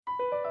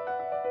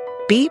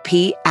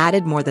BP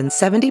added more than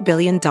 $70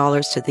 billion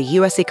to the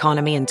U.S.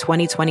 economy in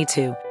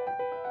 2022.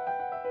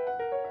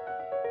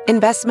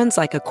 Investments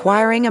like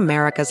acquiring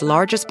America's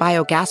largest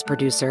biogas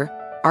producer,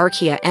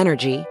 Archaea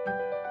Energy,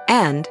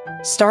 and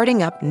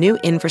starting up new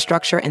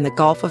infrastructure in the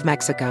Gulf of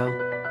Mexico.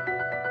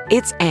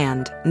 It's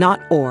and,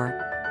 not or.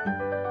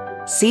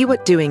 See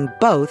what doing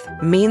both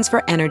means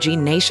for energy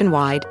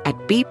nationwide at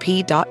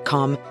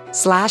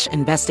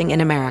bp.com/investing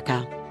in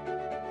America.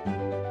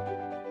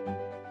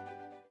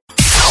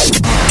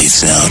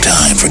 It's now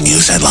time for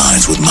news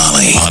headlines with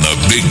Molly on the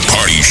Big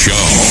Party Show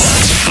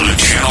on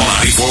Channel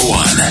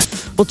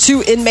 94.1. Well,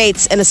 2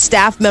 inmates and a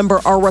staff member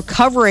are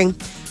recovering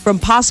from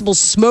possible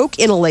smoke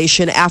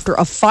inhalation after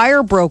a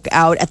fire broke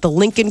out at the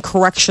Lincoln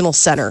Correctional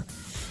Center.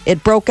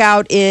 It broke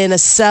out in a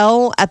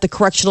cell at the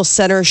Correctional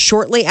Center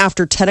shortly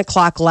after 10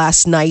 o'clock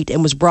last night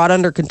and was brought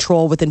under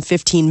control within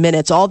 15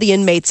 minutes. All the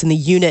inmates in the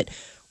unit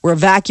were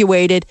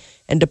evacuated,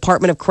 and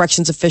Department of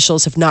Corrections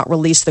officials have not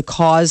released the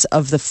cause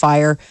of the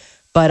fire.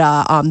 But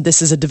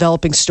this is a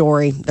developing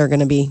story. They're going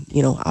to be,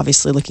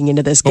 obviously looking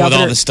into this. With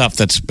all the stuff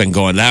that's been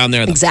going down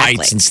there, the Exactly.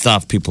 fights and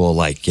stuff, people are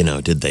like,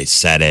 did they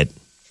set it?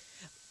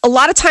 A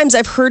lot of times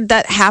I've heard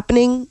that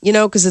happening,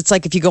 because it's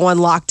like if you go on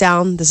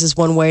lockdown, this is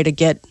one way to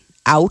get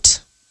out.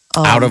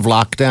 Out of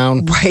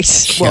lockdown?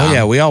 Right. Well,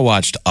 yeah, we all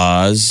watched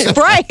Oz.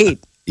 Right.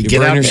 You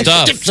get out your your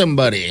stuff. Stiff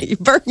somebody. You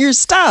burn your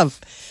stuff.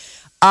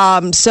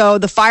 So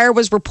the fire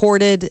was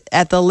reported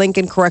at the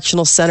Lincoln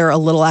Correctional Center a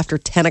little after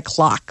 10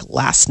 o'clock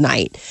last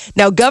night.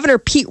 Now, Governor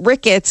Pete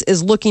Ricketts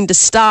is looking to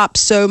stop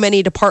so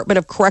many Department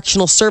of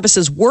Correctional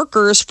Services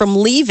workers from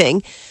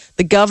leaving.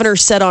 The governor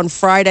said on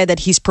Friday that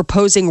he's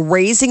proposing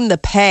raising the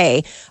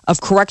pay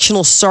of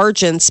correctional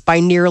sergeants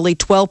by nearly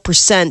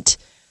 12%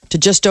 to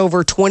just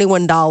over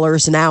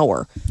 $21 an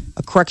hour.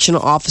 A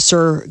correctional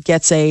officer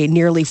gets a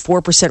nearly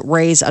 4%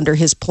 raise under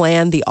his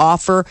plan. The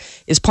offer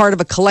is part of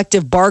a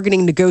collective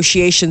bargaining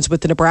negotiations with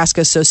the Nebraska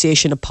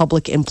Association of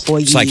Public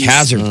Employees. It's like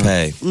hazard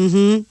pay.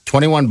 Mm-hmm.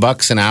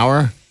 $21 an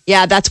hour?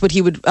 Yeah, that's what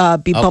he would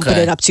be bumping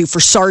Okay. it up to for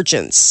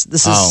sergeants.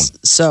 This is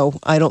so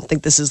I don't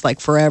think this is like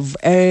for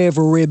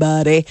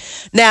everybody.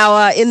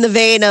 Now, in the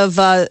vein of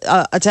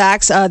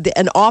attacks,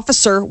 an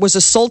officer was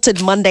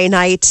assaulted Monday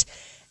night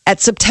at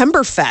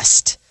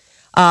Septemberfest.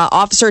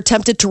 Officer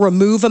attempted to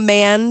remove a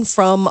man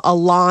from a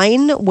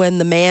line when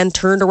the man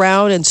turned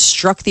around and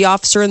struck the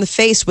officer in the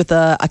face with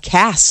a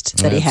cast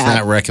that he That's had.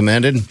 not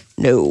recommended.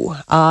 No.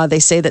 They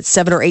say that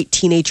 7 or 8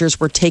 teenagers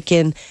were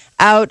taken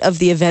out of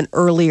the event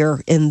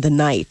earlier in the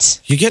night.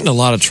 You get in a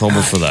lot of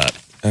trouble for that.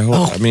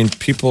 I mean,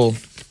 people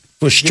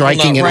Was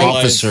striking an Right.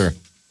 officer.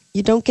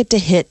 You don't get to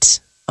hit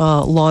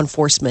law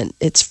enforcement.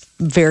 It's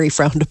very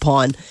frowned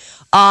upon.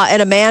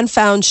 And a man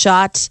found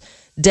shot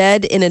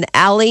dead in an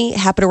alley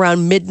happened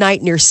around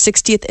midnight near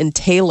 60th and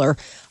Taylor.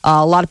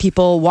 A lot of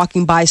people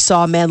walking by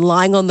saw a man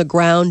lying on the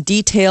ground.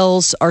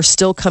 Details are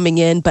still coming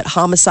in, but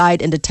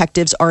homicide and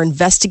detectives are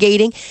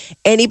investigating.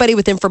 Anybody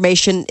with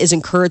information is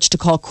encouraged to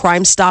call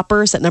Crime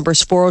Stoppers. That number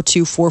is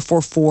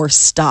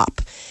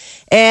 402-444-STOP.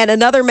 And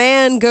another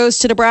man goes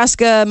to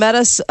Nebraska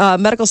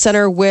Medical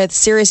Center with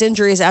serious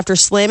injuries after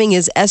slamming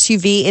his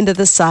SUV into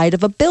the side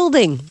of a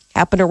building.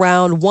 Happened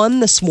around 1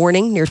 this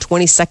morning near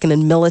 22nd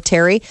and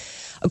Military.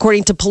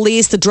 According to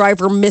police, the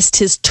driver missed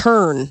his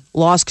turn,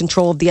 lost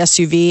control of the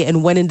SUV,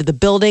 and went into the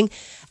building.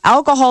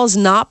 Alcohol is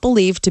not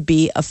believed to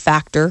be a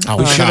factor.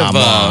 We should have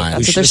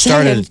That's what they're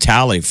started saying. a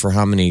tally for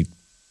how many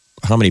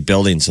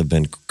buildings have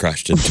been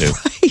crushed into.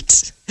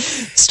 Right.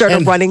 Start a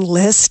running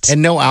list.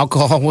 And no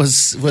alcohol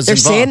was They're involved.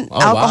 saying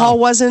Oh, alcohol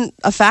wow. wasn't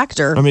a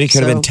factor. I mean, he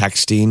could have So- been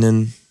texting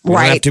and you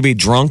Right. don't have to be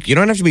drunk. You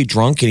don't have to be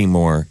drunk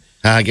anymore.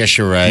 I guess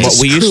you're right. But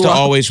we used Screw to up.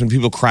 always, when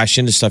people crash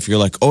into stuff, you're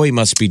like, oh, he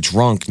must be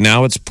drunk.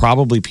 Now it's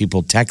probably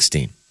people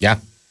texting. Yeah.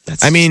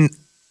 I mean,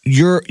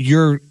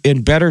 you're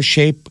in better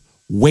shape,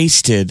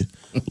 wasted,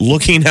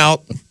 looking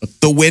out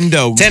the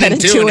window. Ten and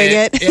doing doing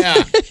it.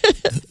 Yeah.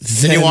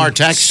 than you are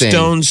texting.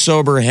 Stone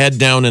sober, head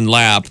down in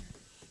lap,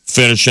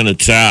 finishing a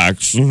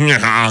text.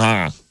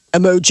 Now,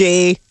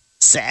 Emoji,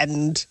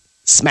 send,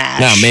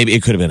 smash. maybe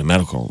it could have been a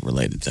medical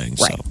related thing.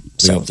 Right.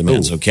 So we hope the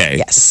man's okay.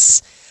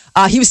 Yes.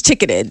 He was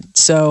ticketed,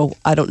 so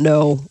I don't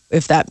know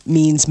if that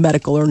means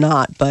medical or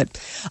not. But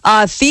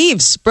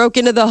thieves broke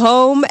into the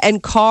home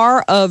and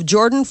car of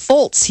Jordan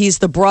Fultz. He's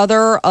the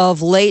brother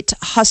of late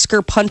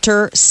Husker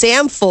punter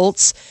Sam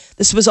Fultz.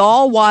 This was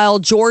all while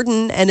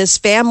Jordan and his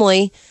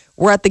family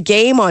were at the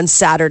game on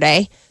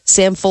Saturday.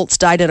 Sam Fultz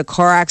died in a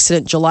car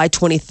accident July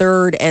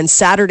 23rd, and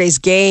Saturday's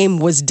game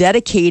was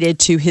dedicated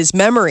to his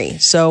memory.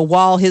 So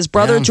while his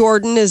brother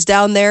Jordan is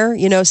down there,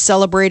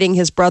 celebrating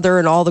his brother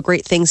and all the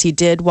great things he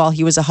did while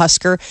he was a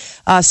Husker,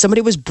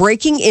 somebody was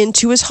breaking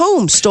into his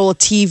home, stole a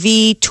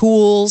TV,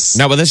 tools.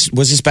 Now, was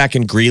this back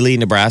in Greeley,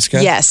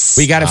 Nebraska? Yes.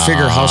 We got to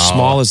figure how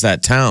small is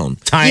that town?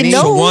 Tiny. You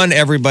know- So one,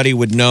 everybody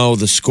would know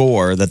the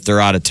score that they're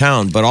out of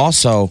town, but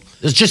also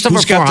It's just over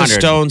who's got the 400.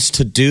 stones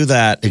to do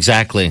that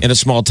Exactly. in a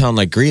small town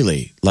like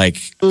Greeley? Like,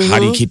 how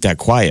do you keep that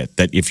quiet?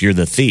 That if you're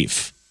the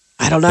thief,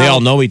 I don't know. they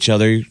all know each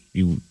other.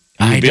 You'd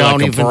I be don't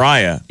like a even-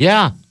 pariah.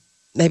 Yeah.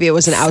 Maybe it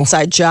was an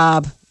outside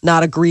job.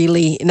 not a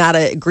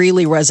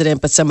Greeley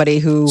resident, but somebody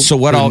who So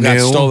what all got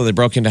knew? stolen? They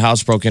broke into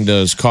house, broke into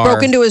his car.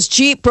 broke into his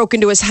Jeep, broke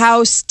into his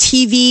house,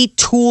 TV,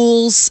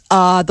 tools.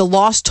 The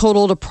loss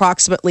totaled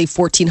approximately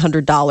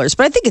 $1,400.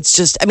 But I think it's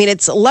just,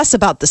 it's less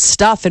about the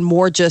stuff and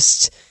more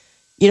just,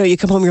 you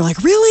come home, you're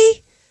like,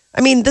 really?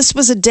 This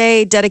was a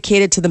day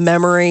dedicated to the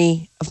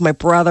memory of my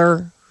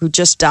brother who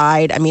just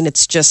died.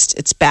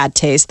 It's bad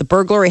taste. The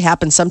burglary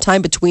happened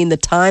sometime between the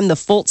time the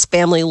Fultz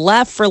family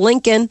left for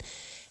Lincoln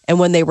and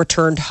when they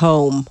returned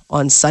home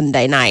on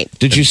Sunday night.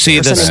 Did you see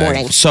Or this? Sunday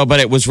morning. So, but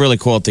it was really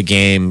cool at the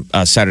game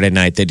Saturday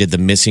night. They did the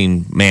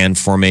missing man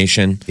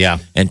formation. Yeah.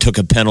 And took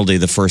a penalty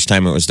the first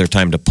time it was their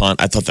time to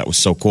punt. I thought that was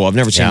so cool. I've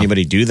never seen Yeah.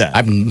 anybody do that.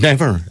 I've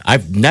never. I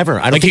don't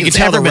like think you it's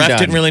could tell ever the been ref done.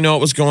 didn't really know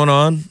what was going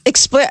on.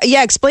 Explain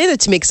it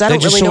to me because I They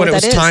don't just really so know when what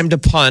it that was is. time to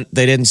punt,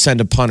 they didn't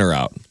send a punter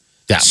out.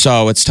 Yeah.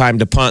 So it's time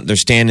to punt. They're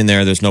standing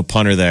there. There's no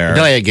punter there.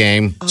 Delay a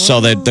game.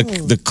 So that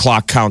the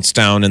clock counts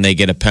down and they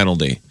get a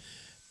penalty.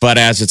 But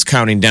as it's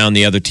counting down,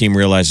 the other team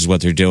realizes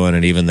what they're doing,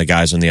 and even the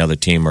guys on the other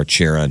team are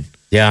cheering.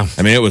 Yeah.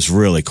 It was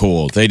really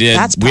cool. They did.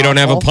 That's We don't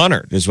have a powerful.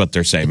 punter, is what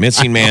they're saying.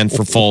 Missing man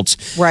for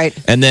Fultz. Right.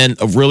 And then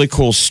a really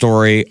cool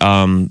story.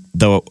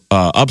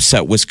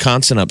 The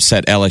Wisconsin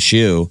upset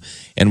LSU,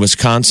 and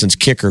Wisconsin's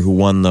kicker, who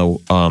won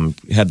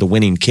had the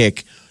winning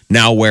kick,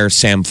 now wears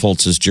Sam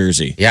Fultz's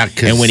jersey. Yeah,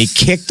 'cause- and when he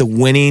kicked the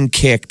winning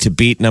kick to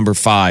beat number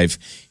 5,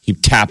 he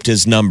tapped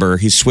his number.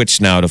 He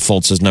switched now to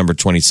Fultz's number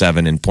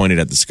 27 and pointed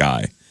at the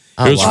sky.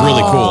 It was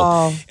really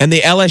cool. And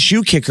the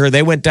LSU kicker,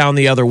 they went down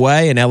the other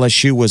way, and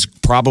LSU was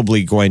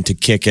probably going to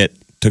kick it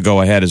to go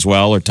ahead as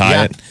well or tie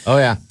Yeah. it. Oh,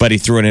 yeah. But he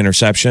threw an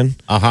interception.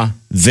 Uh-huh.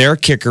 Their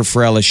kicker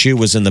for LSU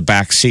was in the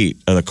back seat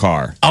of the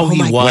car. Oh, he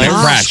my was? When it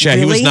gosh, crashed, yeah,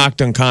 he was really?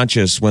 knocked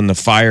unconscious when the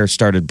fire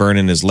started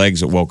burning his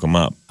legs. It woke him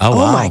up. Oh, Oh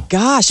wow. my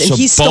gosh! And So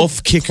he's both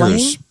still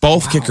kickers,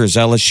 playing? kickers,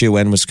 LSU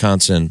and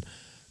Wisconsin,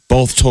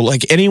 both told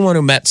like anyone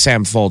who met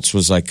Sam Fultz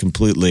was like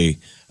completely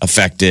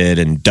affected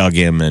and dug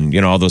him, and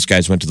all those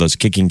guys went to those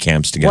kicking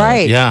camps together.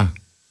 Right. Yeah.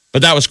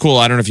 But that was cool.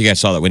 I don't know if you guys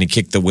saw that when he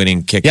kicked the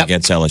winning kick Yep.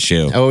 against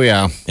LSU, Oh,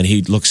 yeah. and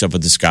he looks up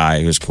at the sky.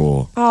 It was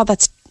cool.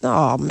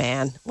 Oh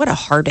man, what a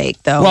heartache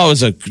though. Well, it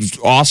was an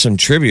awesome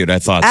tribute. I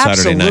thought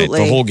Saturday night. Absolutely.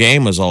 The whole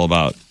game was all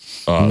about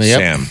Yep.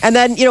 Sam. And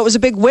then, it was a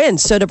big win.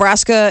 So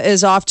Nebraska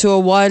is off to a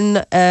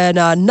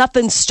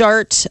 1-0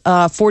 start,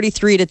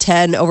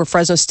 43-10 over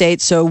Fresno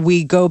State. So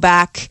we go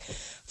back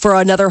for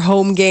another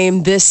home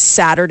game this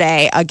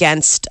Saturday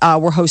against,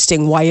 we're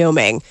hosting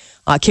Wyoming.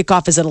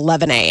 Kickoff is at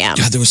 11 a.m.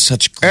 God, there was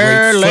such great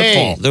Early.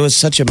 football. There was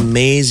such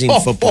amazing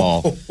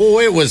football Oh,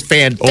 it was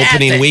fantastic.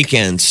 opening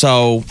weekend.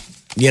 So,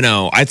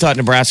 I thought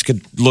Nebraska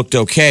looked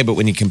okay, but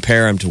when you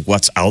compare them to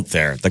what's out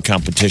there, the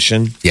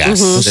competition,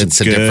 Yes,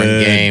 it's a Good.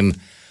 different game.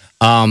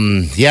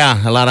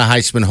 Yeah, a lot of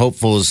Heisman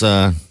hopefuls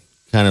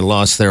kind of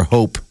lost their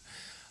hope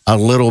a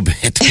little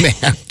bit, man.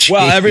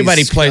 well, Jeez,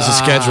 everybody plays a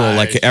schedule gosh.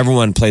 like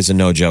everyone plays a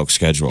no joke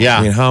schedule.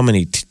 Yeah. how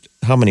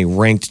many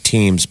ranked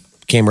teams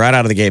came right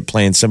out of the gate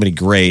playing somebody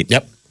great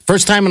Yep.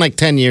 First time in like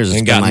 10 years. It's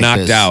and been got like knocked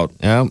this. out?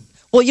 Yep.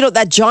 Well,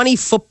 that Johnny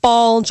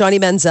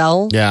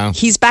Manziel, Yeah.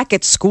 he's back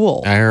at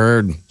school. I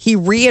heard. He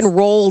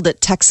re-enrolled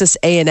at Texas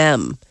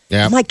A&M.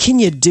 Yeah. I'm like, can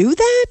you do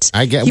that?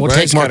 We'll Right,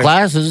 take he's more gotta-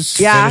 classes.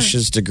 Yeah. Finish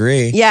his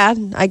degree. Yeah,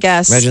 I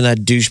guess. Imagine that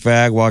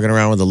douchebag walking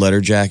around with a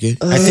letter jacket.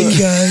 I think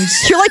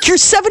You're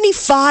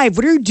 75.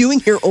 What are you doing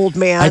here, old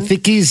man? I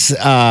think he's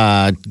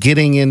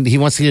getting in. He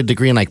wants to get a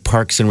degree in like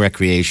parks and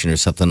recreation or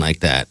something like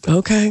that.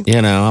 Okay.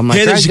 I'm like,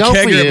 Hey, there's a go for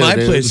kegger you, at my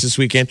dude. place this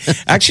weekend.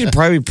 Actually, it'd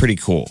probably be pretty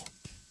cool.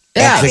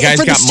 Yeah, the guy's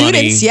for the got money.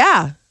 students,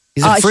 yeah.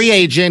 He's a free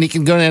agent. He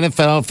can go to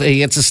NFL if he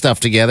gets his stuff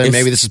together.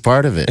 Maybe this is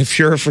part of it. If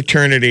you're a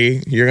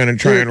fraternity, you're going to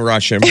try and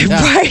rush him.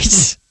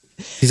 Right.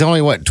 He's only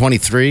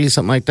 23,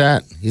 something like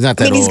that. He's not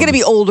that He's old. going to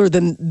be older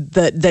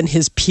than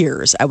his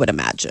peers, I would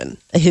imagine.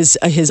 His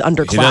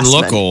underclassmen. He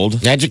doesn't look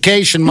old.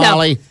 Education,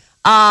 Molly.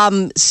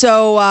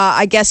 So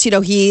I guess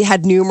he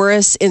had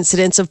numerous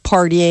incidents of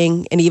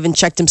partying and even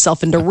checked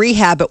himself into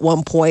rehab at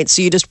one point.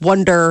 So you just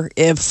wonder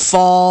if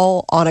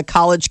fall on a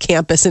college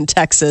campus in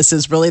Texas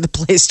is really the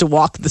place to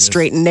walk the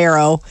straight and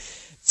narrow.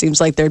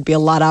 Seems like there'd be a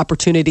lot of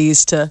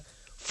opportunities to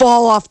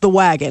fall off the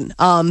wagon.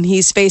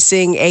 He's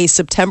facing a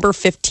September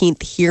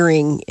 15th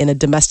hearing in a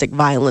domestic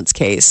violence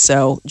case.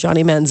 So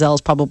Johnny Manziel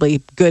is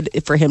probably good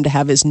for him to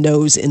have his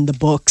nose in the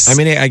books. I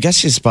mean, I guess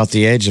he's about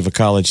the age of a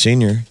college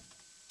senior.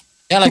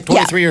 Yeah, like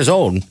 23 years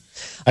old,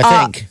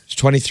 I think. He's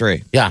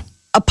 23. Yeah.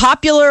 A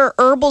popular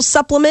herbal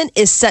supplement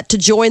is set to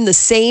join the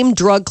same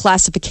drug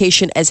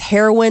classification as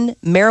heroin,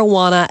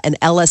 marijuana, and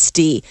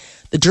LSD.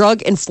 The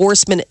Drug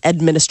Enforcement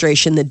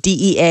Administration, the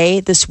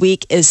DEA, this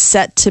week is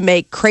set to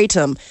make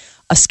kratom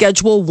a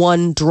Schedule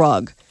I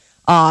drug.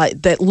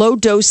 That low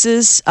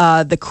doses,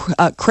 the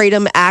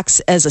kratom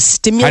acts as a How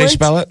stimulant. do you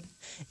spell it?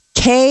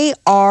 Kratom.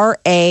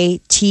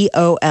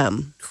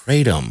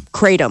 Kratom.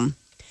 Kratom.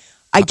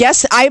 I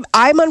guess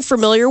I'm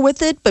unfamiliar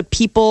with it, but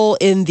people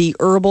in the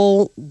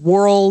herbal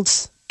world,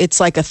 it's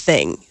like a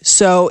thing.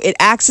 So it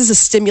acts as a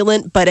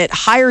stimulant, but at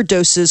higher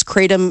doses,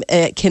 kratom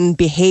can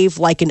behave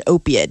like an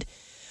opiate.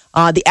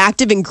 The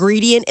active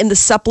ingredient in the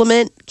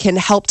supplement can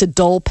help to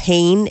dull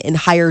pain in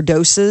higher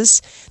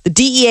doses. The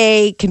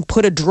DEA can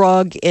put a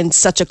drug in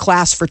such a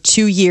class for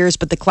 2 years,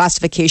 but the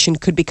classification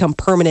could become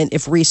permanent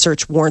if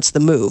research warrants the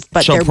move.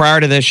 But so prior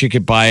to this, you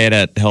could buy it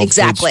at health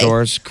food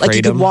stores? Kratom? Like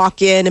you could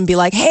walk in and be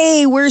like,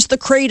 hey, where's the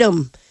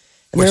Kratom?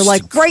 And they're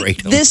like,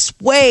 right this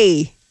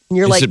way. And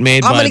you're like, I'm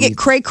going to get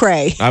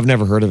cray-cray. I've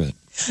never heard of it.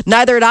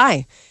 Neither had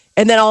I.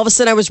 And then all of a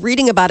sudden I was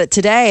reading about it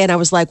today and I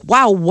was like,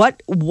 wow,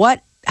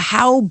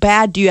 how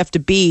bad do you have to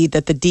be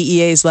that the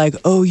DEA is like,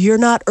 oh, you're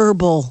not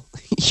herbal.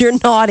 You're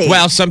naughty.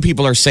 Well, some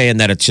people are saying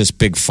that it's just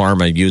big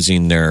pharma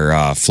using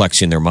their,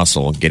 flexing their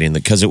muscle and getting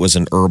because it was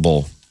an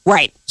herbal.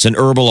 Right. It's an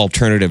herbal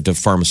alternative to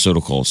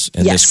pharmaceuticals.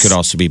 And this could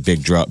also be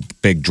big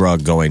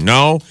drug going,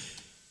 no,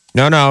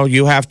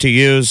 you have to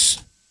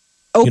use...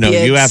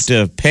 Opiates. You have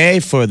to pay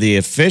for the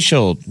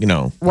official,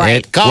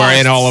 right.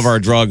 Wherein all of our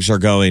drugs are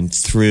going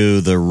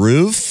through the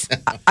roof.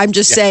 I'm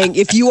just saying,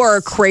 if you are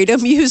a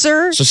Kratom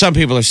user. So some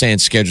people are saying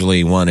Schedule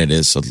E1 it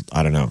is. So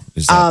I don't know.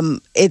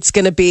 It's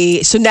going to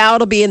be, so now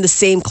it'll be in the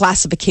same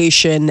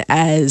classification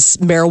as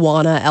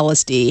marijuana,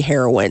 LSD,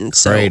 heroin.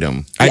 So,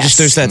 Kratom.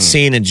 There's that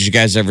scene, and did you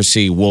guys ever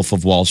see Wolf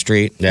of Wall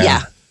Street?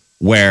 Yeah.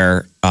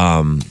 Where,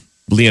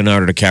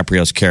 Leonardo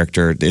DiCaprio's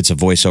character, it's a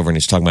voiceover, and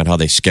he's talking about how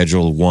they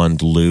Schedule 1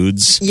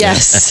 lewds.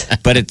 Yes.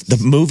 But the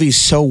movie's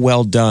so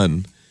well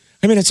done.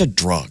 I mean, it's a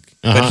drug,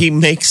 but he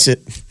makes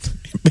it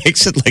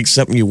like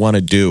something you want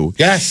to do.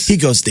 Yes. He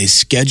goes, they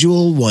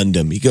Schedule 1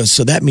 them. He goes,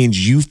 so that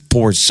means you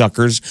poor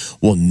suckers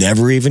will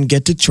never even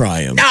get to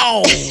try them.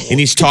 No. And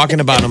he's talking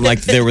about them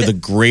like they were the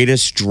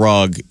greatest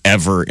drug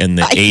ever in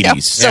the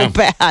 80s. So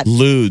bad.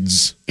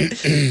 Lewds.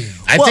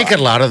 I think a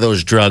lot of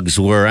those drugs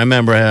were. I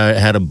remember I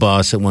had a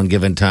boss at one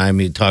given time.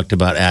 He talked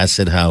about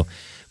acid, how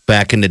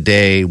back in the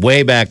day,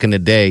 way back in the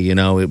day,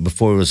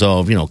 before it was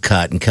all,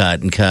 cut and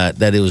cut and cut,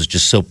 that it was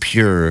just so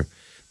pure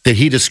that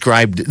he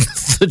described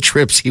the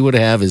trips he would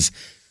have as,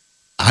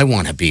 I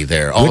want to be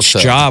there also.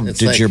 Which job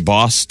did your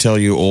boss tell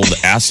you old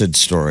acid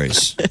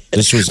stories?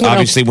 This was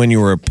obviously when you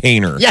were a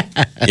painter. Yeah.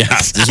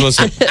 This was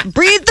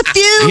breathe the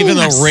fumes. Even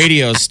though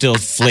radio's still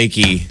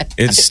flaky,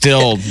 it's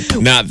still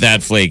not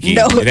that flaky.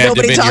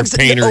 Nobody talks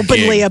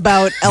openly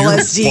about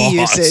LSD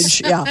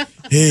usage. Yeah.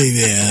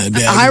 Hey man,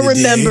 I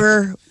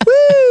remember.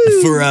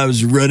 Before I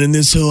was running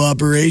this whole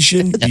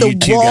operation, the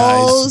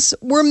walls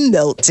were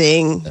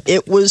melting.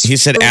 It was. He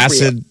said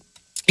acid. Real.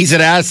 He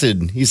said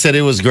acid. He said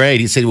it was great.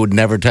 He said he would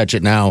never touch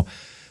it now.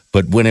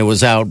 But when it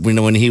was out,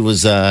 when he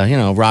was,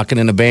 rocking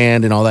in a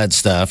band and all that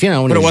stuff,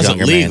 when but it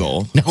wasn't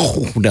legal.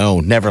 No,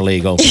 never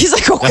legal. He's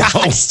like, oh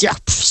God,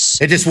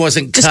 it just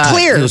wasn't just cut.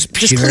 clear, It was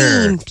just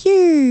clean,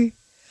 pure.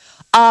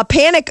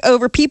 Panic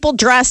over people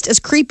dressed as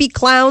creepy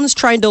clowns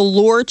trying to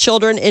lure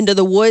children into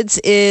the woods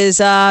is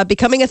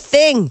becoming a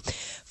thing.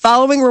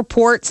 Following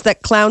reports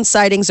that clown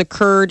sightings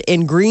occurred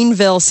in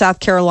Greenville, South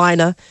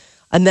Carolina,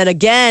 and then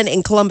again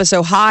in Columbus,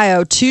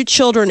 Ohio, 2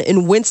 children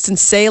in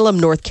Winston-Salem,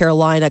 North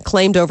Carolina,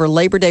 claimed over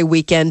Labor Day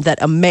weekend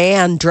that a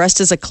man dressed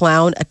as a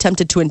clown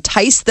attempted to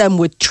entice them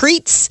with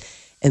treats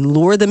and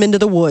lure them into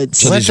the woods.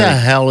 So what the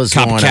hell is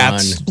going on?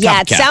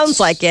 Yeah, it sounds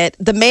like it.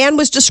 The man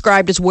was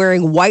described as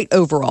wearing white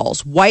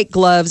overalls, white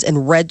gloves,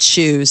 and red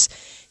shoes.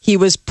 He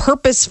was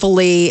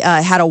purposefully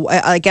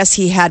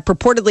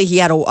purportedly he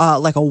had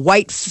a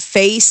white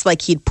face,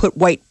 like he'd put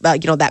white,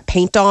 that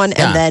paint on,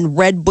 and then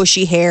red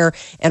bushy hair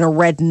and a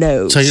red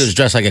nose. So he was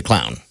dressed like a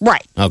clown,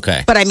 right?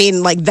 Okay, but I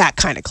mean, like that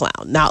kind of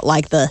clown, not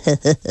like the.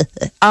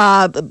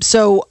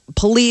 So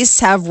police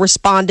have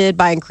responded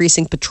by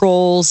increasing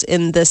patrols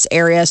in this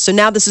area. So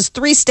now this is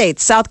 3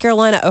 states: South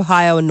Carolina,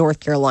 Ohio, and North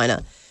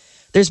Carolina.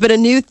 There's been a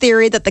new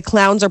theory that the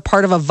clowns are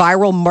part of a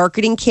viral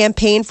marketing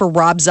campaign for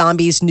Rob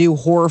Zombie's new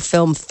horror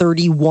film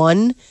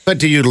 31. But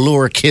do you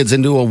lure kids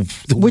into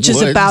the woods?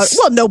 Is about,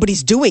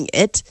 nobody's doing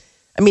it.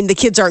 I mean, the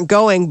kids aren't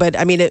going, but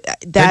I mean, I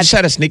just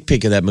had a sneak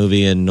peek of that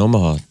movie in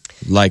Omaha,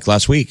 like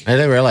last week. Are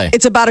they really?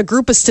 It's about a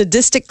group of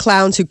sadistic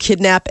clowns who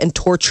kidnap and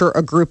torture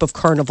a group of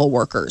carnival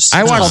workers.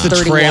 I watched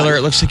the trailer.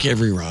 It looks like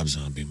every Rob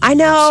Zombie movie. I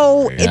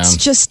know. It's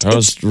just. I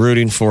was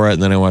rooting for it,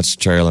 and then I watched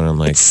the trailer, and I'm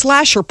like. It's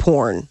slasher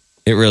porn.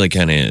 It really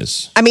kind of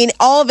is. I mean,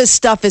 all of his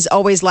stuff is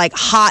always like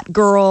hot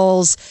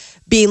girls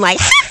being like,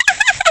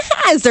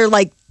 as they're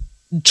like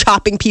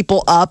chopping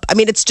people up. I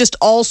mean, it's just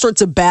all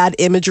sorts of bad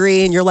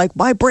imagery. And you're like,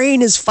 my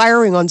brain is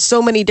firing on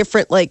so many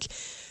different, like,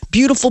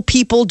 beautiful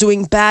people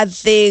doing bad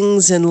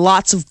things and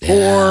lots of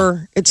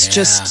gore. It's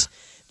just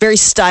very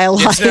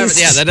stylized.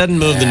 That doesn't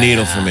move the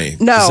needle for me.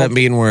 No. Does that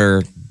mean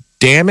we're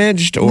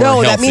damaged or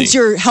no, healthy? That means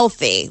you're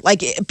healthy.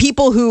 Like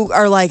people who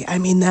are like, I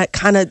mean, that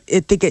kind of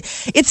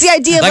it's the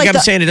idea of like I'm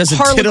saying, it doesn't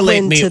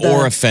titillate me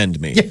or offend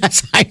me.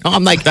 Yes, I know.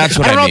 I'm like, that's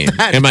what I mean.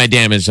 Am I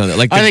damaged on that?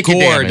 Like the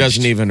gore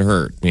doesn't even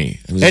hurt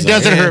me. It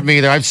doesn't hurt me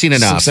either. I've seen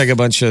enough. Looks like a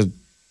bunch of.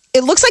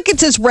 It looks like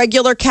it's his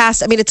regular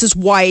cast. I mean, it's his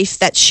wife,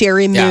 that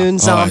Sherry Moon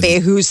Zombie,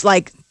 who's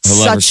like I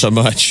love her so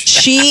much.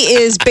 She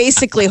is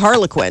basically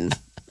Harlequin.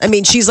 I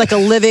mean, she's like a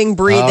living,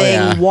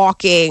 breathing,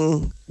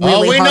 walking.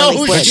 Really we know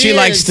who But she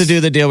likes to do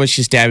the deal where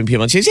she's stabbing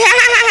people and she's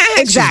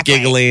exactly she's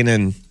giggling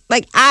and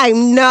Like,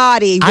 I'm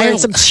naughty. Wearing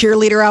some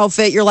cheerleader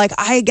outfit. You're like,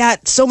 I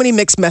got so many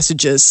mixed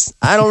messages.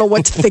 I don't know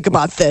what to think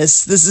about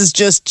this. This is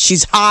just,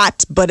 she's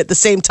hot, but at the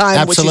same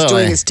time, what she's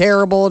doing is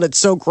terrible and it's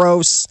so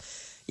gross.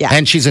 Yeah.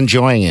 And she's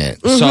enjoying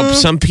it. So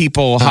some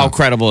people, how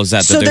credible is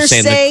that? So they're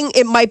saying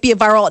it might be a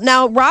viral.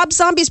 Now, Rob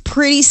Zombie's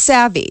pretty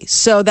savvy.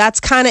 So that's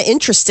kind of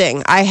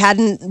interesting. I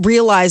hadn't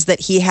realized that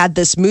he had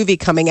this movie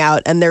coming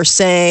out, and they're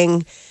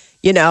saying,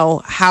 you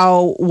know,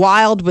 how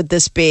wild would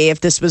this be if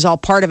this was all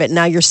part of it?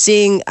 Now you're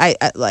seeing, I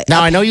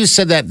know you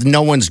said that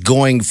no one's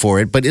going for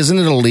it, but isn't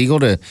it illegal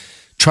to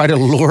try to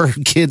lure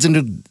kids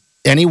into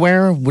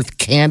anywhere with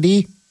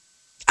candy?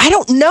 I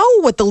don't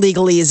know what the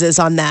legalese is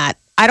on that.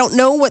 I don't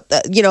know what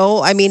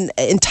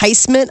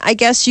enticement, I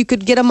guess you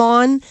could get them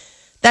on.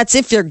 That's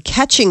if they're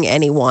catching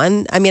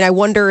anyone. I mean, I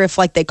wonder if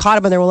they caught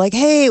him and they were like,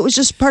 hey, it was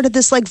just part of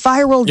this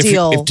viral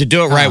deal. If to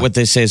do it right, what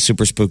they say is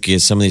super spooky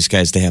is some of these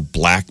guys, they have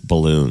black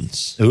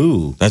balloons.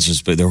 Ooh. That's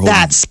just,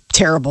 that's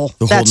terrible.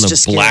 That's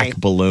just black scary.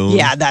 balloon.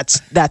 Yeah,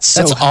 that's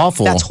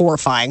awful. That's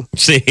horrifying.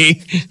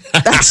 See?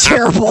 That's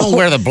terrible. Don't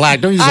wear the black.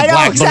 Don't use the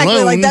black exactly.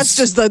 balloons. Like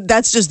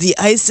that's just the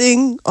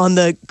icing on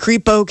the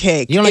creepo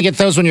cake. You only get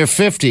those when you're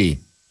 50.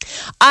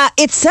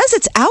 It says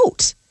it's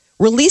out.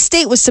 Release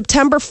date was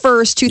September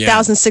 1st,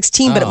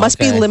 2016, but it must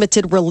be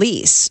limited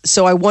release.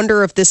 So I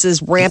wonder if this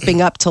is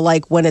ramping up to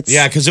when it's...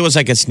 Yeah, because it was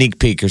like a sneak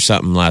peek or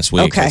something last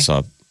week. Okay. I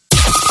saw.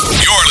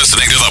 You're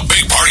listening to the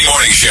Big Party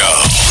Morning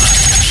Show.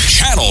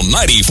 Channel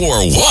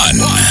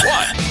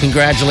 94.1.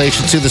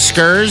 Congratulations to the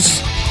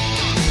Skurs.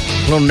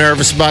 A little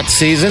nervous about the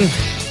season.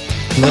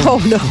 Oh,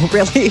 no,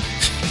 really?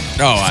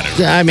 Oh, I don't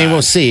know. I mean,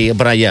 we'll see.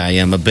 But I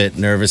am a bit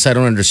nervous. I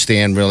don't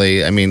understand,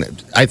 really. I mean,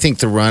 I think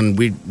the run,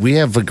 we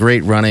have a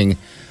great running...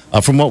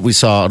 from what we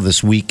saw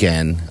this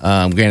weekend,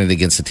 granted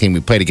against the team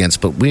we played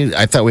against, but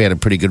I thought we had a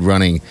pretty good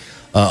running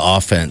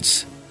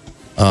offense.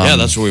 Yeah,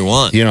 that's what we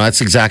want.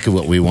 That's exactly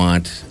what we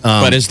want.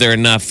 But is there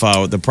enough?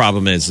 The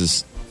problem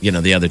is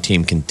the other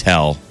team can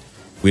tell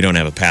we don't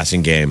have a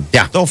passing game.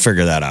 Yeah. They'll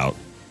figure that out.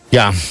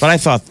 Yeah. But I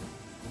thought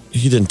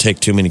he didn't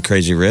take too many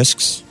crazy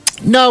risks.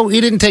 No,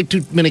 he didn't take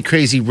too many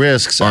crazy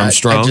risks.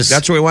 Armstrong.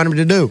 That's what we want him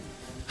to do.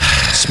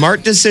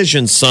 Smart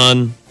decision,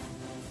 son.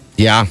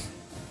 Yeah.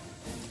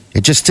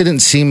 It just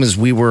didn't seem as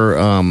we were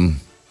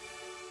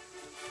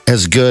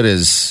as good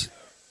as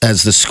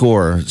the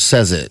score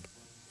says it.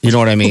 You know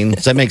what I mean?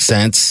 Does that make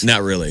sense?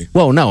 Not really.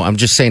 Well, no, I'm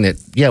just saying that,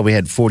 we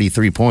had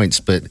 43 points,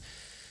 but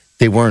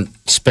they weren't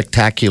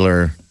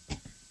spectacular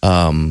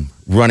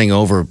running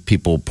over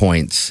people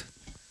points.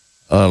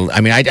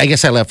 I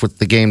guess I left with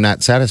the game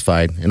not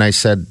satisfied, and I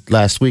said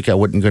last week I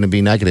wasn't going to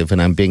be negative,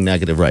 and I'm being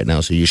negative right now,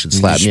 so you should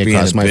slap me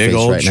across my face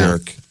right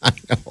jerk. now. I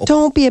know.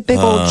 Don't be a big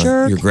old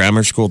jerk. Your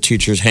grammar school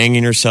teacher's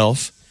hanging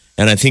herself,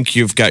 and I think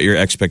you've got your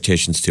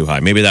expectations too high.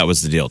 Maybe that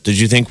was the deal. Did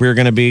you think we were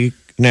going to be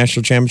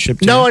national championship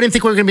team? No, I didn't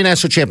think we were going to be a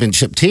national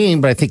championship team,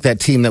 but I think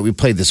that team that we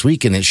played this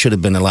weekend, it should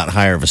have been a lot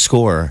higher of a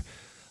score.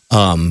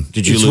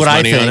 Did you lose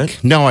money on it?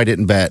 No, I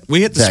didn't bet.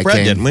 We hit the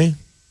spread, didn't we?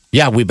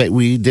 Yeah, we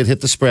did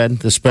hit the spread.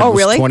 The spread was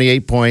really?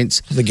 28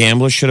 points. The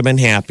gamblers should have been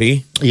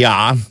happy.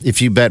 Yeah,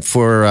 if you bet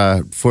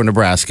for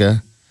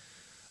Nebraska.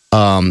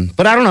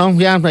 But I don't know.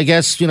 Yeah, I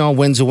guess,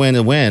 win's a win,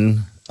 a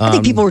win. I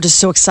think people were just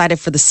so excited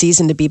for the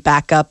season to be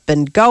back up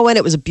and going.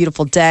 It was a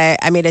beautiful day.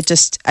 I mean,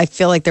 I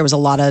feel like there was a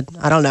lot of,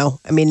 I don't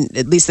know. I mean,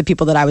 at least the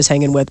people that I was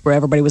hanging with, where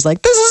everybody was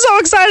like, this is so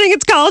exciting.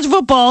 It's college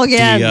football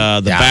again.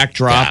 The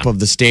backdrop of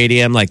the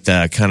stadium, like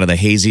the kind of the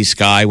hazy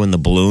sky when the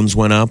balloons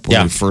went up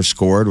when we first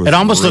scored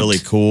was really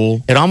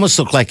cool. It almost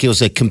looked like it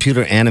was a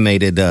computer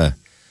animated a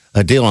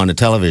deal on the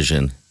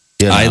television.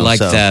 I like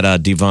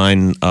that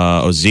Divine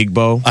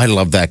Ozigbo. I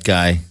love that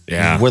guy.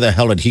 Yeah. Where the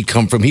hell did he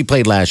come from? He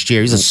played last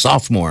year. He's a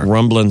sophomore.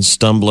 Rumbling,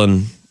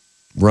 stumbling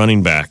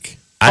running back.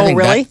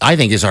 Really? I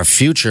think is our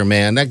future,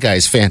 man. That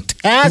guy's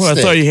fantastic. Well,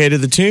 I thought you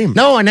hated the team.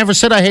 No, I never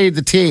said I hated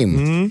the team.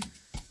 Mm-hmm.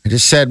 I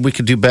just said we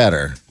could do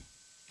better.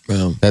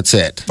 Well, that's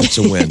it. It's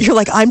a win. You're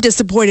like, I'm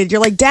disappointed.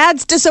 You're like,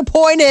 Dad's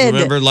disappointed.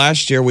 Remember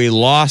last year we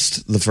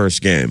lost the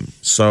first game.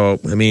 So,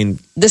 I mean.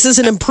 This is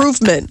an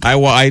improvement.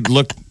 I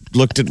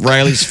looked at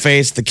Riley's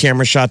face. The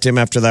camera shot to him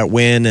after that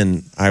win,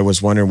 and I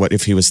was wondering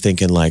if he was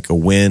thinking like a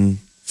win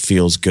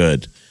feels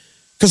good.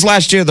 Because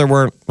last year there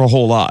weren't a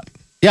whole lot.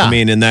 Yeah. I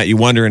mean, in that you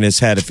wonder in his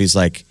head if he's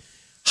like,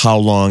 how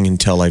long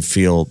until I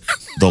feel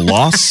the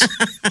loss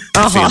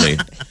feeling?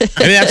 I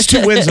mean, that's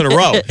 2 wins in a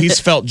row. He's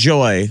felt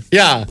joy.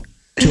 Yeah.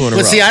 2 in a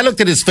row. See, I looked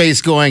at his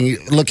face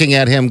looking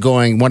at him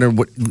wondering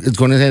what is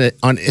going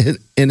on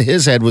in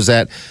his head was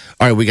that,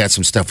 all right, we got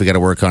some stuff we got to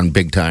work on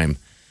big time.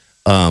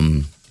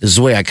 This is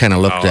the way I kind of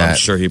looked at. I'm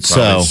sure he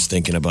probably was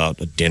thinking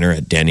about a dinner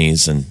at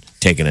Denny's and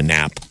taking a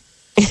nap.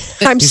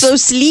 I'm so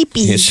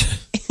sleepy.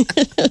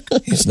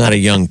 He's not a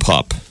young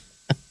pup.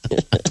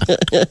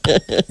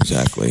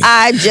 Exactly.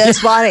 I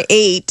just want to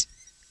eat.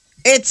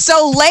 It's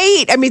so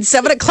late. I mean,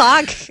 7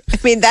 o'clock. I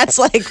mean, that's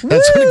like, that's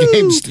when the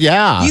game's,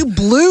 yeah. You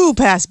blew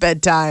past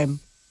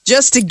bedtime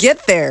just to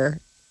get there.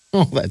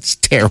 Oh, that's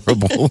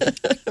terrible.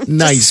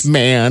 Nice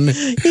man.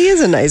 He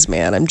is a nice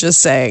man. I'm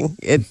just saying.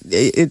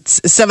 It's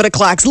 7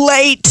 o'clock's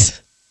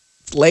late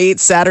late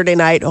Saturday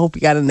night. Hope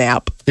you got a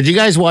nap. Did you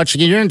guys watch?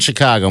 You're in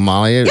Chicago,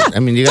 Molly. Yeah, I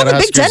mean, you it's got on the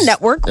Huskers. Big Ten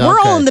network. We're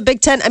all in the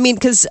Big Ten. I mean,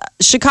 because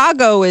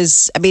Chicago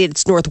is,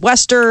 it's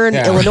Northwestern,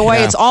 Illinois.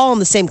 Yeah. It's all in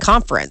the same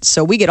conference.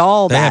 So we get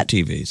all They have that.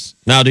 TVs.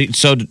 Now,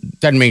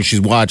 Doesn't mean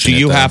she's watching. do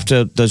you it, though. have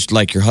to, does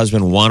like your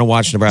husband want to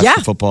watch Nebraska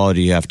Yeah. football, or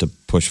do you have to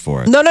push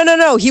for it?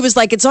 No. He was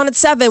like, it's on at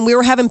 7. We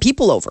were having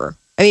people over.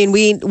 I mean,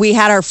 we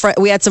had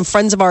we had some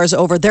friends of ours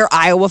over. They're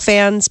Iowa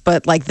fans,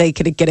 but like they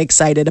could get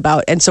excited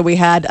about. And so we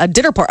had a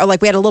dinner party.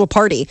 Like we had a little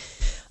party.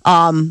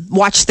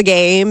 Watched the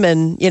game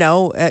and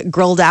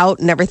grilled out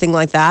and everything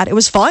like that. It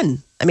was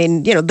fun. I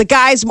mean, the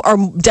guys are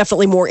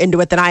definitely more into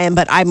it than I am.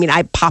 But I mean,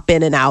 I pop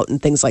in and out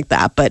and things like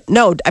that. But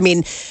no, I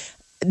mean,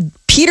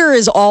 Peter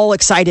is all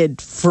excited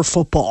for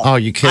football. Oh,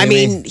 you kidding I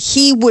mean, me?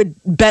 he would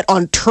bet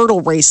on turtle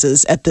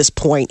races at this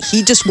point.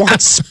 He just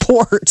wants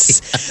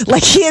sports.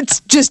 Like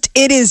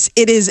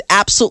it is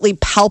absolutely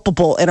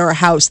palpable in our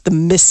house,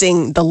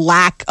 the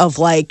lack of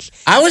like.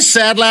 I was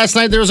sad last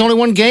night. There was only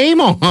one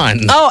game on.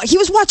 Oh, he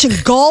was watching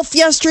golf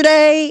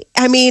yesterday.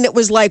 I mean, it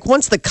was like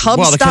once the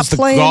Cubs Because stopped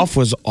playing. the golf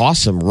was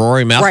awesome.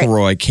 Rory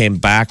McIlroy came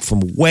back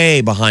from way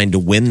behind to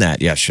win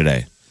that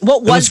yesterday.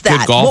 What was good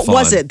that? golf What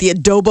was on. it? The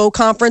Adobo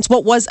conference?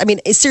 What was? I mean,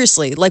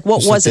 seriously, like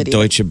what was like it? the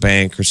Deutsche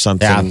Bank or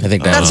something. Yeah, I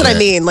think That's was what it. I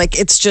mean. Like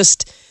it's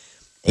just.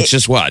 It's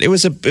just what? It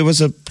was a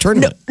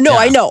tournament. No,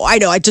 I know.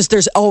 I just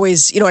there's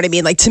always, you know what I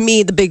mean? Like to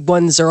me, the big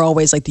ones are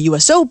always like the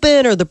US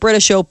Open or the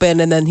British Open,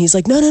 and then he's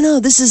like, no,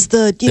 this is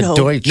the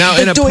Deutsche. Now,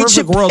 the in a Deutsche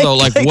perfect world, though,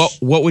 like Bank.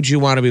 what would you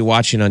want to be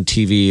watching on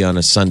TV on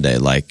a Sunday?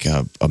 Like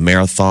a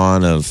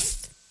marathon of.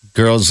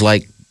 Girls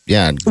like,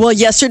 yeah. Well,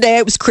 yesterday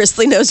it was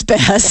Chrisley Knows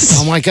Best.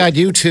 Oh my God,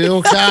 you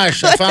too?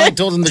 Gosh, I finally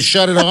told them to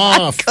shut it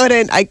off.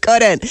 I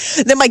couldn't.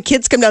 Then my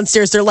kids come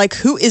downstairs. They're like,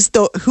 who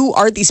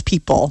are these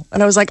people?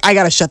 And I was like, I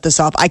got to shut this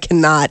off. I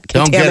cannot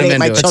Don't get 'em contaminate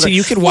my into it. children. So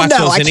you can watch Well,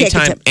 no, those I can't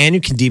anytime, contam- and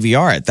you can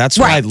DVR it. That's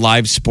Right. why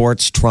live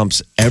sports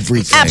trumps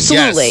everything.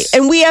 Absolutely. Yes.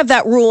 And we have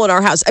that rule in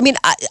our house. I mean,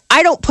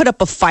 I don't put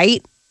up a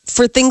fight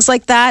for things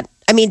like that.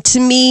 I mean, to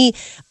me,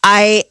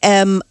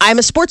 I'm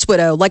a sports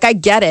widow. Like I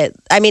get it.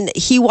 I mean,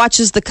 he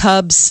watches the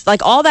Cubs,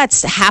 like all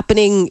that's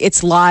happening.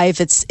 It's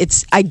live.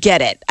 I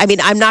get it. I mean,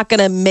 I'm not going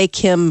to make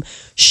him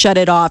shut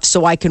it off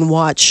so I can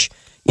watch,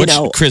 Which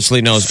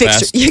Chrisley knows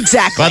best.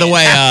 Exactly. By the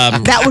way,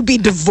 that would be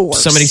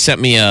divorce. somebody sent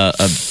me a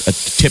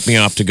tip me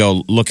off to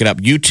go look it up.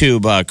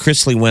 YouTube.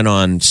 Chrisley went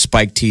on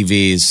Spike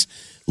TV's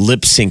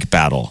lip sync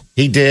battle.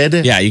 He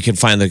did? Yeah, you can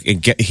find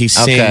he sings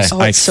Okay. Oh,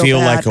 I it's so feel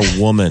bad. like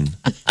a woman.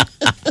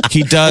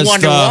 He does I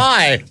wonder the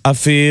why. I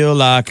feel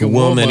like a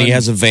woman. He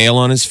has a veil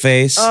on his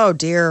face. Oh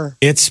dear.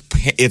 It's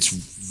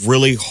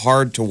really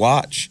hard to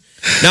watch.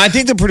 Now I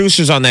think the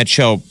producers on that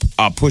show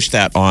push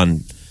that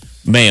on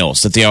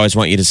males, that they always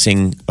want you to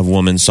sing a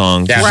woman's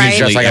song. Yeah, Right. Usually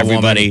just like a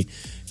everybody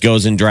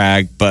goes in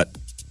drag, but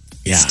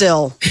yeah.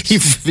 Still, He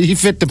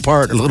fit the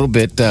part a little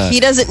bit. he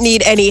doesn't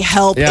need any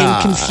help Yeah.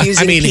 in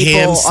confusing I mean,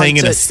 people. him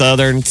singing a onto-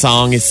 southern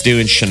song is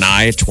doing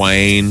Shania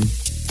Twain.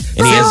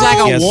 And He is like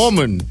he a has-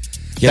 woman.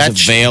 He has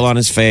That a veil on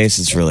his face.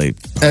 It's really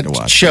hard to That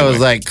watch. shows Anyway.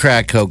 like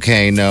crack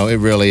cocaine. No, it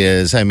really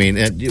is. I mean,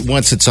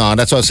 once it's on,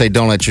 that's why I say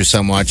don't let your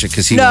son watch it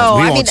because he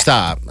won't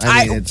stop.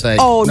 I mean, it's like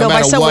no, no my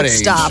matter son what won't age.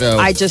 stop. So.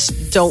 I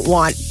just don't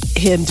want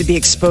him to be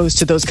exposed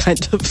to those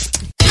kind of.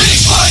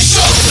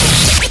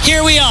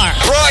 Here we are.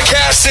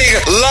 Broadcasting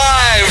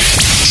live.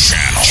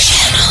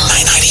 Channel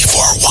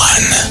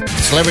 94.1.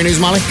 Celebrity news,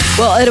 Molly.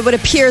 Well, it would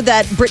appear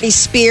that Britney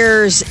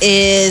Spears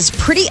is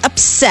pretty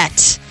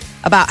upset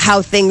about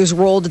how things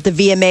rolled at the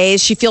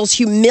VMAs. She feels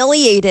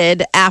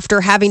humiliated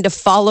after having to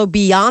follow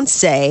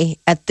Beyonce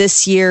at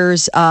this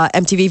year's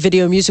MTV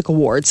Video Music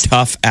Awards.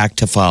 tough act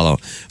to follow,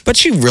 but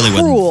she really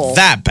Cruel. wasn't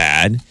that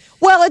bad.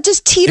 Well, it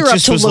just teetered It up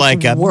just to was look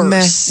like a worse.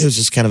 meh. It was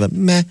just kind of a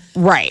meh.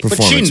 Right. But But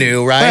she performance.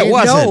 knew, right? But it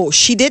wasn't. No,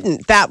 she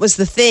didn't. That was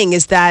the thing,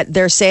 is that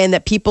they're saying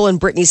that people in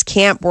Britney's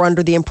camp were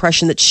under the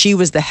impression that she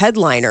was the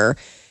headliner,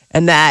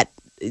 and that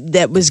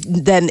was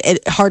then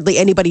hardly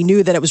anybody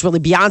knew that it was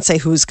really Beyonce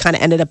who's kind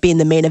of ended up being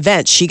the main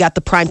event. She got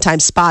the primetime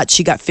spot.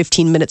 She got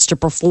 15 minutes to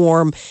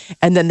perform,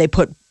 and then they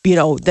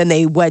then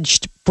they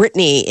wedged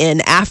Britney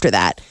in after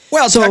that.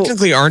 Well, So-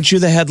 technically, aren't you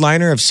the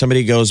headliner if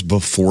somebody goes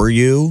before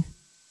you?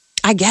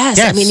 I guess.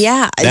 Yes. I mean,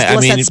 yeah.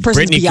 Unless that's the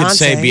person's Brittany Beyonce. could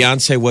say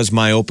Beyonce was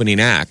my opening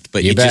act,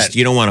 but You bet.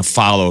 you don't want to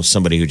follow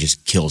somebody who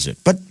just kills it.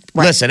 But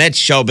listen, it's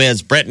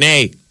showbiz,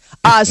 Brittany.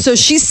 So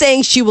she's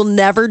saying she will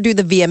never do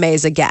the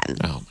VMAs again.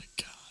 Oh my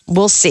god.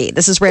 We'll see.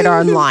 This is Radar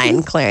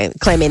Online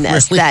claiming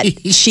this, Really?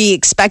 that she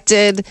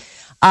expected.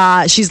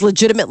 She's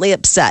legitimately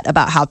upset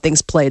about how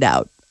things played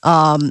out.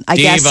 I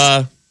guess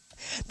Diva.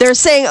 they're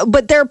saying,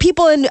 but there are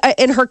people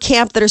in her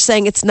camp that are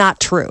saying it's not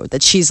true,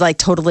 that she's like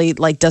totally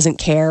like doesn't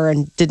care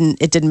and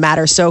it didn't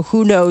matter. So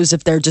who knows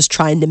if they're just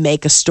trying to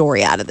make a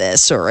story out of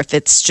this or if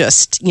it's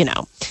just,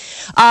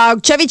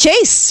 Chevy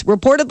Chase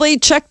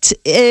reportedly checked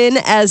in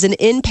as an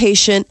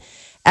inpatient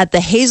at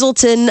the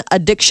Hazleton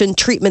Addiction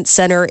Treatment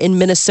Center in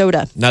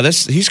Minnesota. Now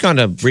he's gone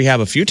to rehab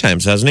a few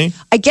times, hasn't he?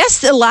 I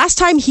guess the last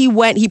time he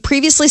went, he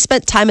previously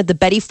spent time at the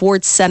Betty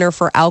Ford Center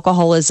for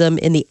Alcoholism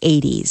in the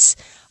 80s.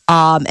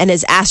 and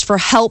has asked for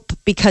help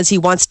because he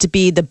wants to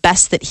be the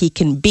best that he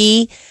can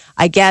be.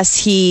 I guess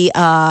he,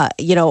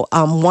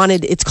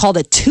 wanted, it's called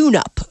a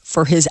tune-up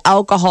for his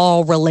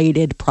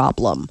alcohol-related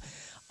problem.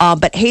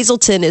 But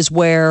Hazleton is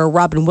where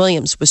Robin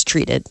Williams was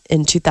treated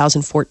in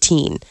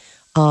 2014.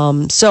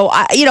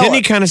 Didn't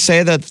he kind of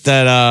say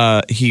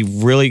that he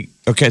really,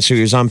 so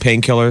he was on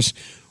painkillers,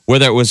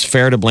 whether it was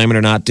fair to blame it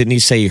or not, didn't he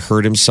say he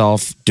hurt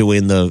himself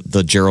doing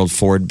the Gerald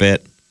Ford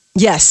bit?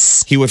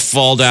 Yes. He would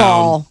fall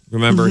down.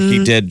 Remember,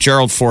 he did.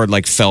 Gerald Ford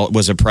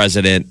was a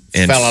president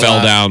and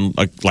fell down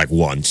like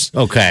once.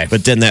 Okay.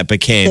 But then that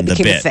became the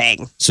bit. A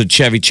thing. So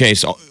Chevy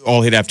Chase,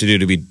 all he'd have to do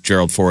to be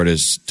Gerald Ford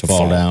is to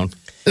fall down.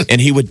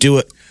 And he would do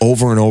it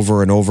over and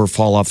over and over,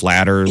 fall off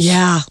ladders.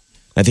 Yeah.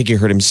 I think he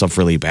hurt himself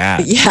really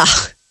bad. Yeah,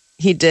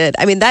 he did.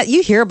 I mean, that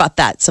you hear about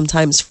that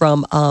sometimes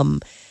from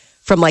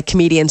like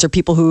comedians or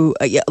people who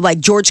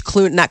like George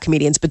Clooney, not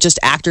comedians, but just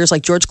actors.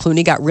 Like George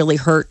Clooney got really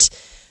hurt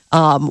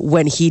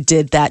when he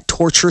did that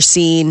torture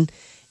scene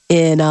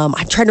in, I'm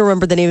trying to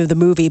remember the name of the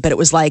movie, but it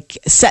was like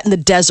set in the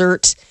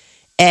desert.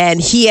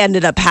 And he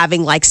ended up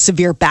having like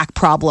severe back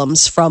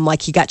problems from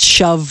like he got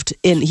shoved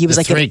in. He was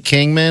like Three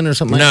Kingman or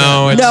something like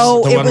that. No,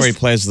 it's the one where he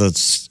plays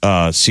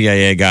the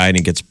CIA guy and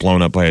he gets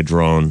blown up by a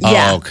drone.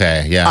 Yeah. Oh,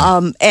 okay, yeah.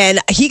 And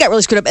he got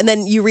really screwed up. And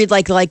then you read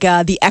like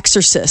The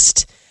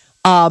Exorcist,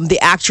 the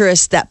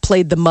actress that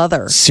played the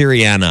mother,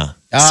 Syriana.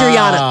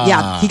 Syriana,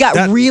 yeah, he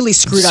got really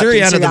screwed up.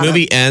 Syriana, the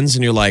movie ends,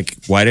 and you're like,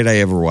 "Why did I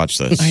ever watch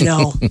this?" I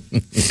know.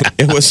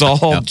 It was all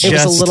just it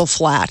was a little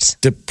flat,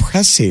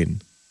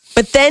 depressing.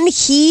 But then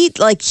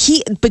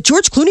but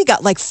George Clooney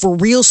got like for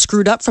real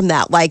screwed up from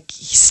that. Like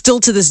he still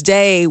to this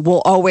day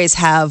will always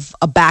have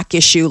a back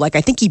issue. Like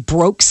I think he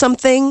broke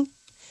something.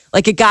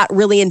 Like it got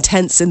really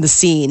intense in the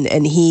scene,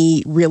 and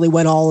he really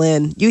went all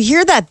in. You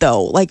hear that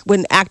though, like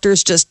when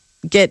actors just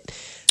go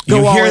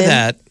you all hear in.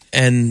 that.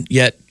 And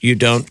yet you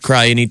don't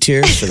cry any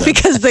tears for them.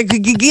 Because they're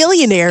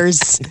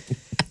gillionaires.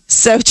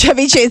 So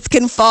Chevy Chase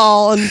can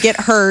fall and get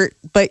hurt,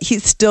 but he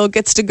still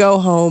gets to go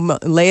home,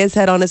 lay his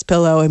head on his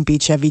pillow, and be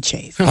Chevy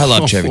Chase. I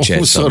love Chevy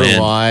Chase. So do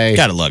I.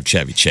 Gotta love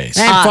Chevy Chase.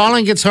 And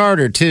falling gets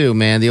harder too,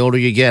 man. The older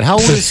you get. How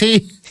old is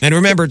he? And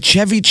remember,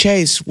 Chevy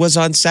Chase was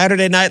on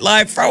Saturday Night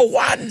Live for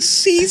one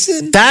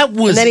season. That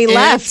was And then he it.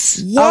 left.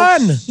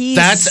 One.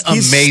 That's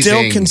He's amazing.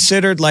 still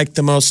considered like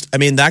the most. I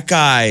mean, that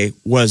guy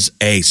was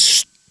a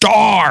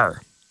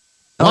star.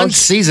 One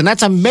season.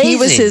 That's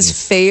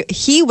amazing.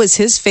 He was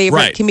his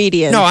favorite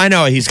comedian. No, I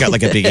know he's got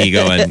like a big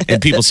ego, and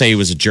people say he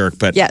was a jerk,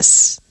 but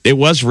Yes. it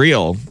was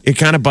real. It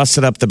kind of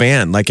busted up the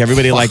band. Like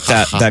everybody liked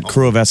that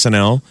crew of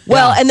SNL.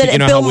 Well, and then You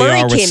know Bill how we Murray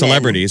are with came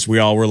celebrities. We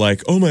all were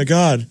like, "Oh my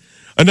god,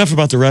 enough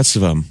about the rest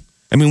of them."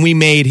 I mean, we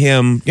made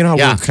him. You know,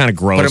 Yeah. we're kind of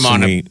gross. Put him on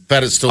and a we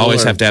pedestal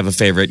always or- have to have a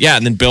favorite. Yeah,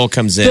 and then Bill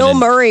comes in. Bill and-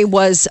 Murray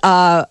was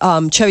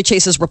Chevy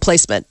Chase's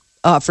replacement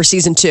for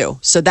season 2.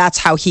 So that's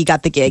how he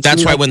got the gig. That's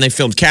He, why like, when they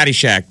filmed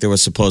Caddyshack, there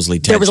was supposedly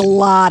tension. there was a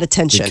lot of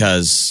tension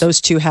because those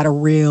two had a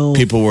real.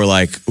 people were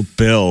like,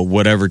 "Bill,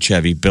 whatever,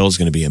 Chevy, Bill's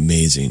going to be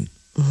amazing."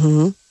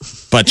 Mm-hmm.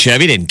 But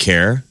Chevy didn't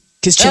care.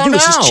 Because Chevy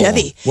was just no.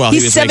 Chevy. Well,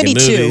 he's he was 72.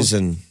 making movies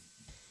and.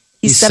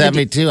 He's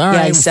 72. All right,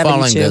 Yeah, he's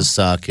falling 72. does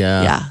suck.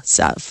 Yeah. Yeah,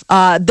 stuff.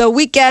 The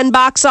weekend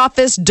box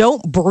office,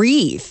 Don't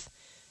Breathe,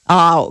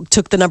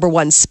 took the number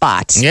 1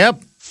 spot. Yep.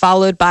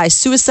 Followed by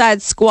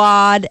Suicide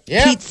Squad,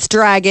 Yep. Pete's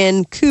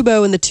Dragon,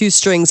 Kubo and the Two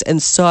Strings,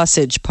 and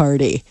Sausage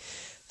Party.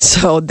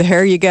 So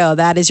there you go.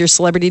 That is your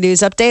celebrity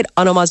news update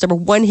on Omaha's number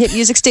 1 hit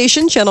music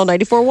station, Channel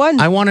 94.1.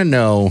 I want to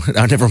know.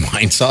 Oh, never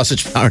mind.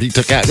 Sausage Party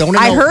took out.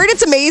 I heard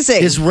it's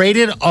amazing. Is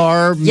rated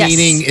R Yes.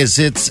 meaning is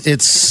it's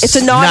It's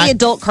a naughty not-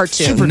 adult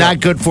cartoon. Not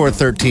good for a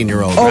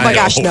 13-year-old. Oh my right?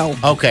 gosh, no.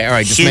 Okay, all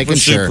right, just super, making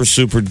sure.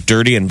 super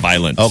dirty and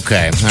violent.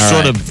 Okay, all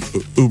sort right.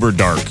 of uber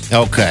dark.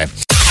 Okay.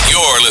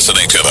 You're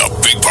listening to the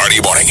Big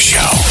Party Morning Show.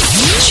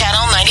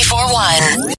 Channel 94.1.